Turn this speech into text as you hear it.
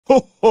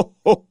Ho, ho,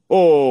 ho,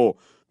 ho!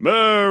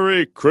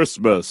 Merry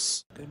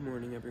Christmas! Good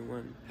morning,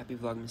 everyone. Happy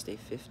Vlogmas Day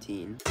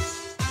 15.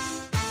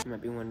 You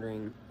might be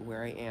wondering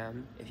where I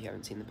am if you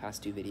haven't seen the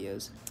past two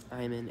videos.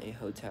 I am in a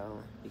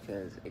hotel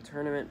because a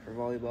tournament for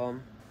volleyball.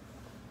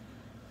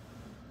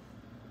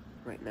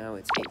 Right now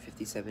it's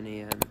 8:57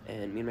 a.m.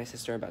 and me and my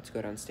sister are about to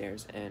go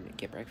downstairs and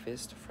get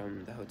breakfast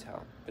from the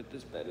hotel. But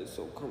this bed is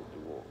so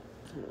comfortable,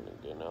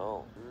 you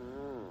know.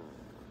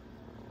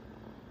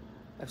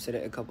 I've said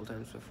it a couple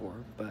times before,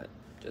 but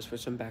just for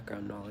some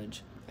background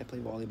knowledge, I play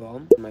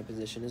volleyball. My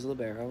position is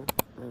libero.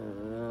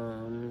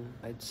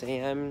 I'd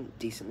say I'm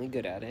decently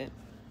good at it.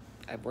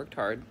 I've worked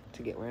hard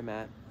to get where I'm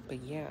at,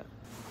 but yeah.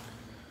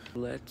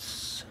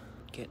 Let's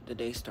get the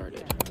day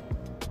started.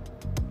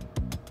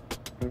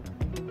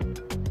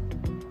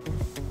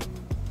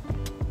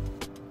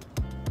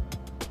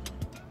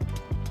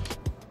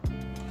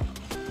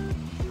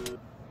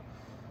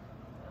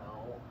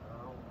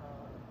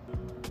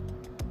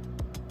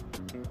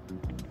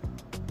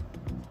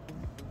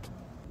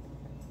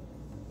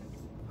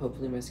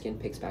 Hopefully my skin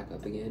picks back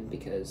up again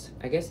because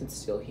I guess it's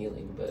still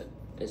healing, but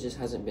it just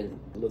hasn't been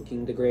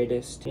looking the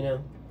greatest, you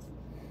know?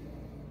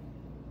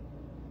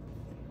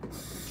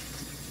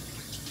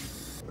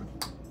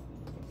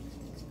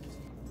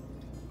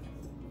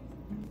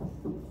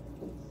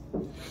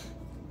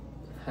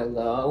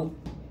 Hello?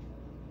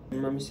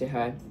 Mommy, say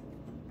hi.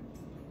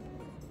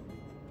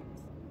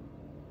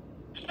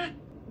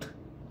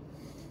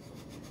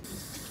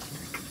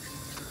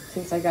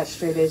 Since I got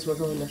straight A's, we're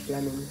going to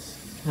Fleming's.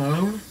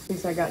 Huh?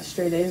 Since I got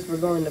straight A's, we're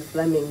going to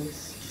Fleming's.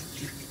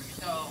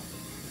 So,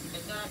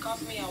 it's gonna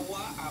cost me a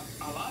lot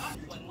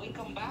when we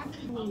come back.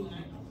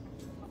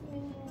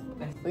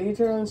 Will you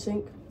turn on the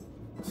sink?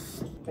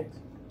 Thanks.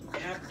 I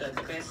have the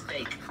best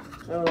steak.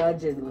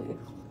 Allegedly.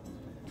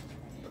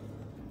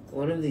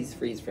 One of these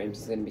freeze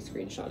frames is going to be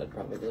screenshotted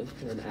probably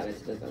and then added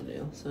to the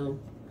thumbnail, so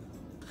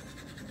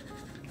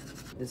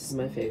this is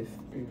my fave.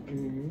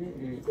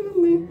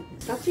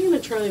 Stop singing the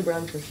Charlie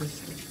Brown Christmas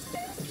song.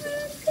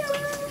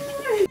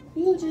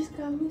 You just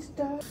got me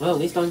started. Well, at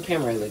least on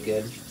camera I look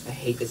good. I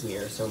hate this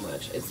mirror so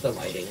much. It's the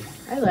lighting.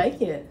 I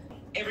like it.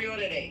 Every other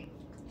day.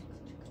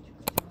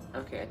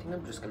 Okay, I think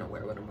I'm just gonna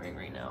wear what I'm wearing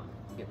right now.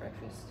 Get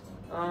breakfast.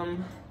 But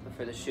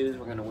for the shoes,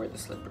 we're gonna wear the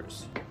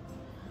slippers.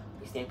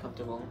 We stand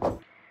comfortable. Stand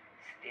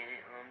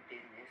on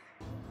business.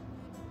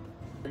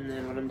 And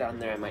then when I'm down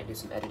there, I might do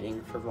some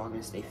editing for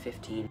Vlogmas Day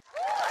 15.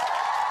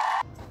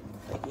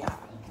 But yeah.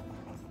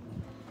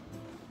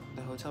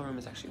 The hotel room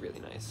is actually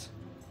really nice.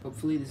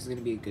 Hopefully this is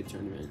gonna be a good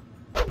tournament.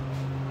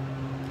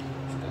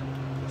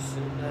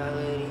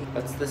 Personality.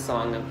 That's the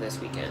song of this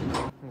weekend.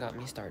 Got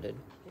Me Started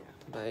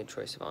by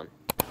Troye Sivan.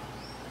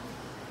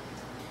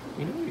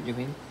 You know what you're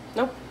doing?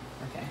 Nope.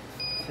 Okay.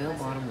 Fill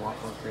bottom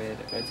waffle grid,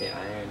 rotate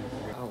iron.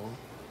 Oh.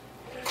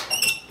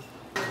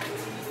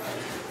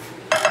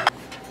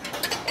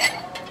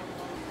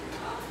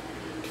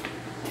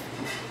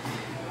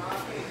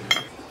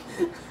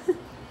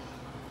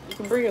 You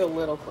can bring it a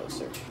little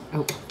closer.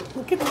 Oh.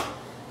 Look at that.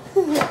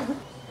 Okay.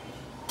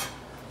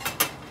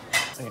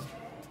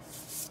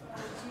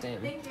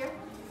 Damn. Thank you.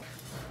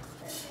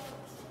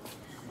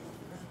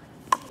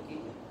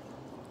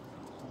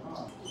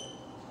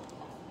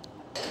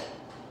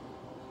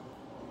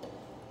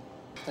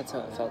 That's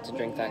how it felt to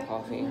drink that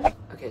coffee.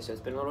 Okay, so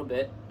it's been a little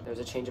bit. There's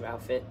a change of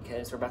outfit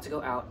because we're about to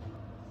go out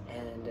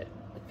and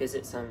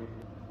visit some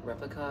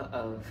replica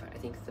of, I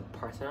think, the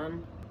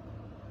Parthenon.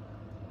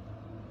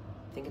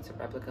 I think it's a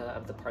replica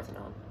of the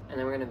Parthenon. And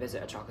then we're gonna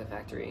visit a chocolate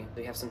factory.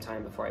 We have some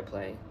time before I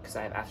play because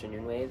I have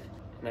afternoon wave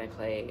and I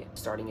play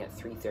starting at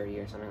 3:30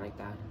 or something like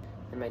that.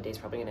 And my day's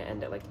probably gonna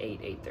end at like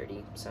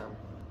 8:30, so.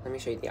 Let me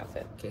show you the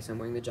outfit. Okay, so I'm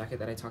wearing the jacket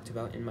that I talked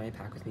about in my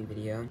Pack With Me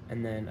video.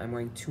 And then I'm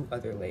wearing 2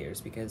 other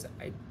layers because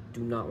I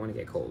do not want to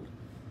get cold.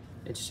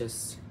 It's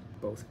just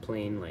both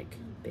plain, like,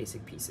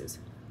 basic pieces.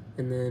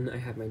 And then I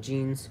have my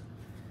jeans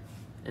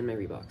and my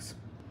Reeboks.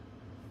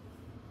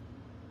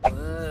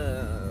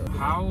 Whoa.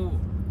 How?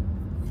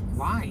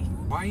 Why?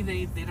 Why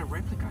they did a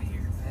replica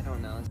here? I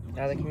don't know.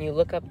 Now, can you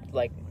look up,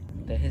 like,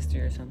 the history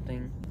or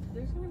something?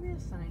 There's gonna be a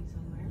sign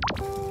somewhere.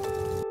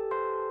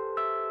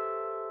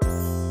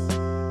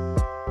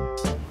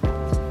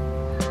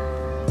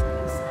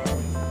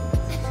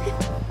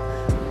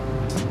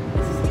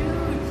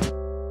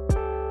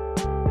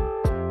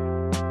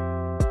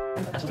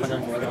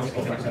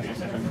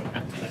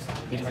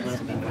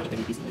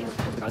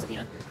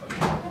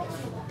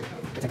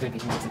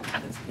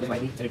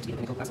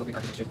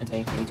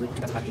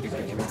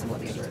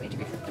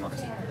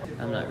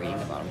 I'm not reading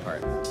the bottom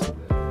part.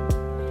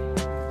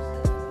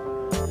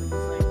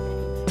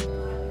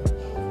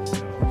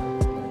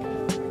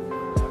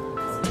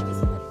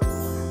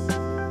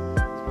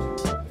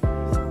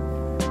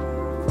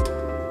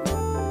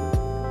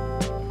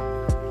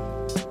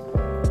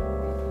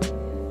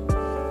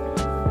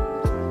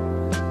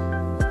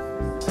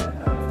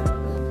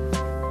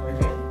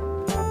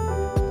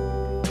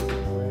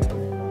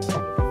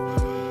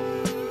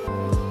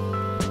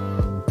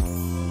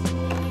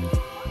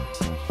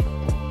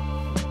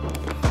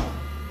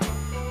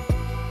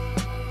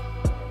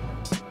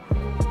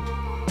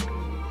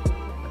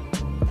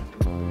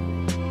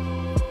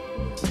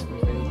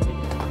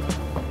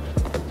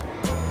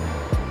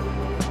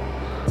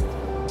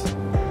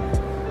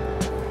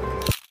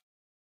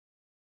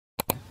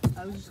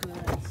 I was just gonna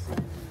say.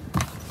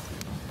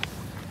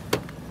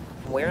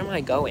 Where am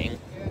I going?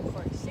 You're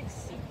for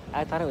 6C.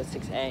 I thought it was 6A.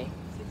 6A,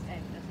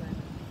 that's right.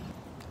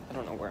 I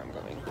don't know where I'm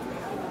going.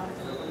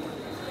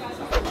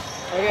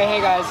 Okay, hey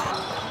guys.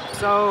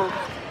 So,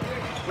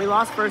 we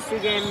lost first 2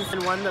 games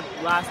and won the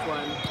last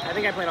one. I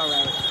think I played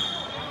alright.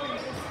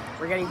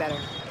 We're getting better.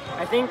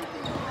 I think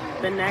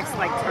the next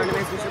like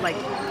tournaments we should like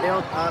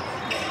build up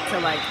to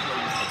like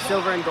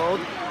silver and gold.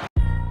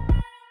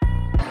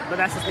 But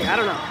that's just me. I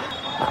don't know.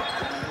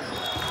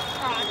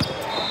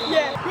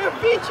 Yeah, we're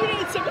featured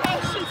in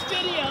Sebastian's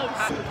videos.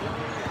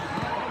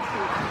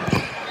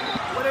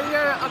 What are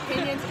your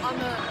opinions on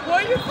the...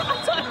 What are your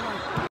thoughts on?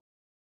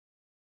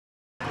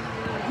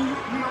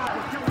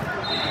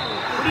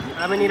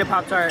 I'm gonna need a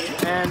Pop-Tart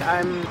and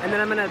then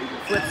I'm gonna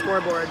flip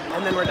scoreboard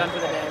and then we're done for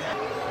the day.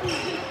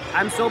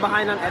 I'm so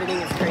behind on editing,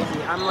 it's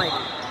crazy. I'm like...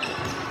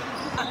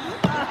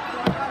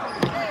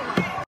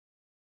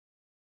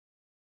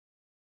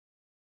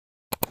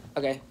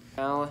 Okay,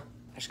 now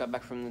I just got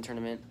back from the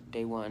tournament,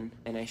 day 1,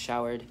 and I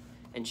showered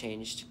and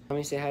changed. Let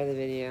me say hi to the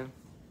video.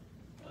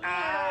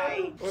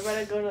 Hi. We're about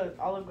to go to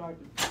Olive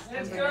Garden.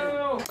 Let's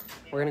go!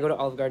 We're gonna go to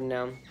Olive Garden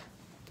now.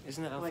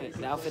 Isn't the outfit?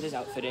 The outfit is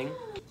outfitting.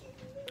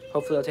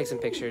 Hopefully I'll take some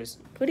pictures.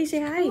 Cody, say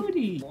hi.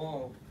 Cody!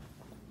 Whoa.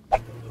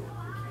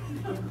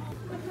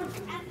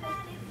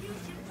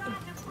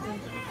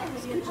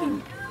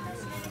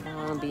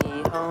 I'll be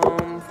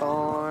home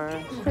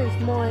for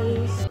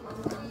Christmas.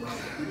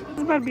 This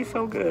is about to be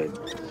so good.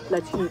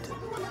 Let's eat.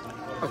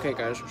 Okay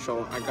guys,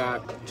 so I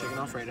got chicken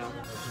Alfredo.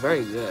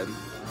 Very good.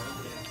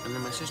 And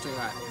then my sister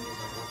got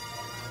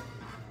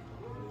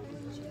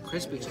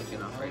crispy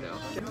chicken Alfredo.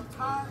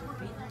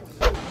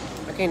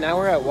 Okay, now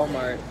we're at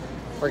Walmart.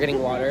 We're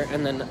getting water,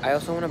 and then I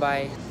also want to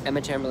buy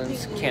Emma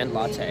Chamberlain's canned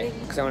latte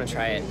because I want to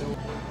try it.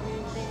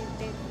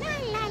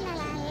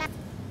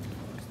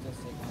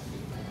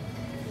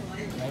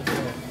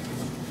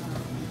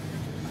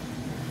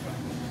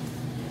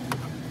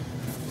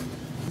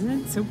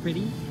 Isn't it so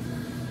pretty?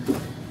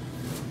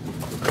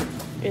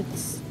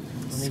 It's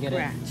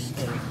scratched.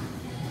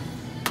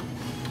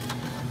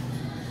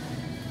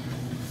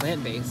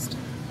 Plant-based.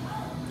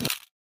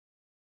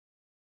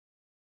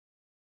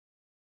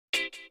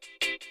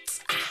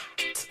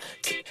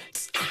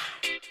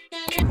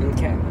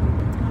 Okay.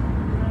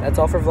 That's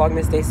all for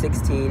Vlogmas Day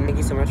 16. Thank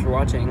you so much for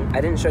watching.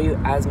 I didn't show you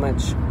as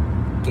much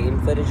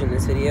game footage in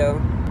this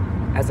video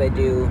as I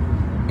do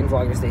in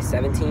Vlogmas Day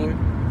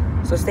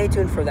 17. So stay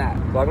tuned for that.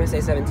 Vlogmas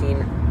Day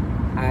 17,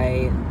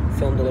 I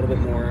filmed a little bit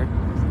more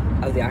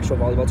of the actual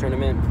volleyball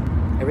tournament.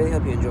 I really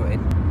hope you enjoyed.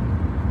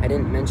 I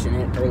didn't mention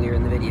it earlier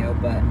in the video,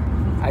 but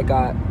I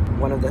got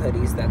one of the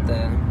hoodies that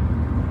the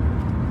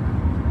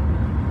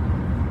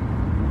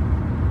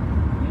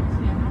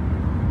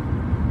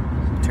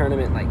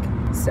tournament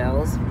like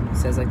sells. It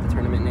says like the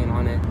tournament name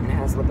on it, and it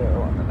has a little bit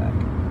on the back.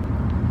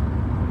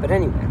 But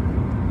anyway,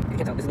 you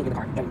can tell this is me in the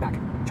car, driving back,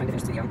 trying to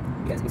finish this video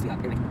because it needs to be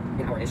up in like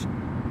an hour-ish.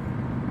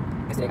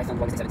 Because today I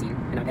filmed Vlogmas Day 17,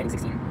 and I'm editing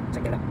 16, so I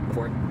can get it up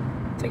before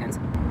today ends.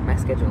 My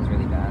schedule is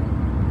really bad.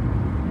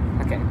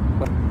 Okay,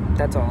 well,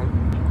 that's all.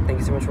 Thank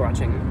you so much for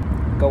watching.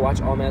 Go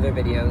watch all my other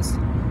videos.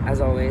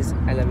 As always,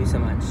 I love you so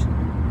much.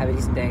 Have a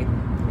decent day,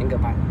 and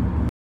goodbye.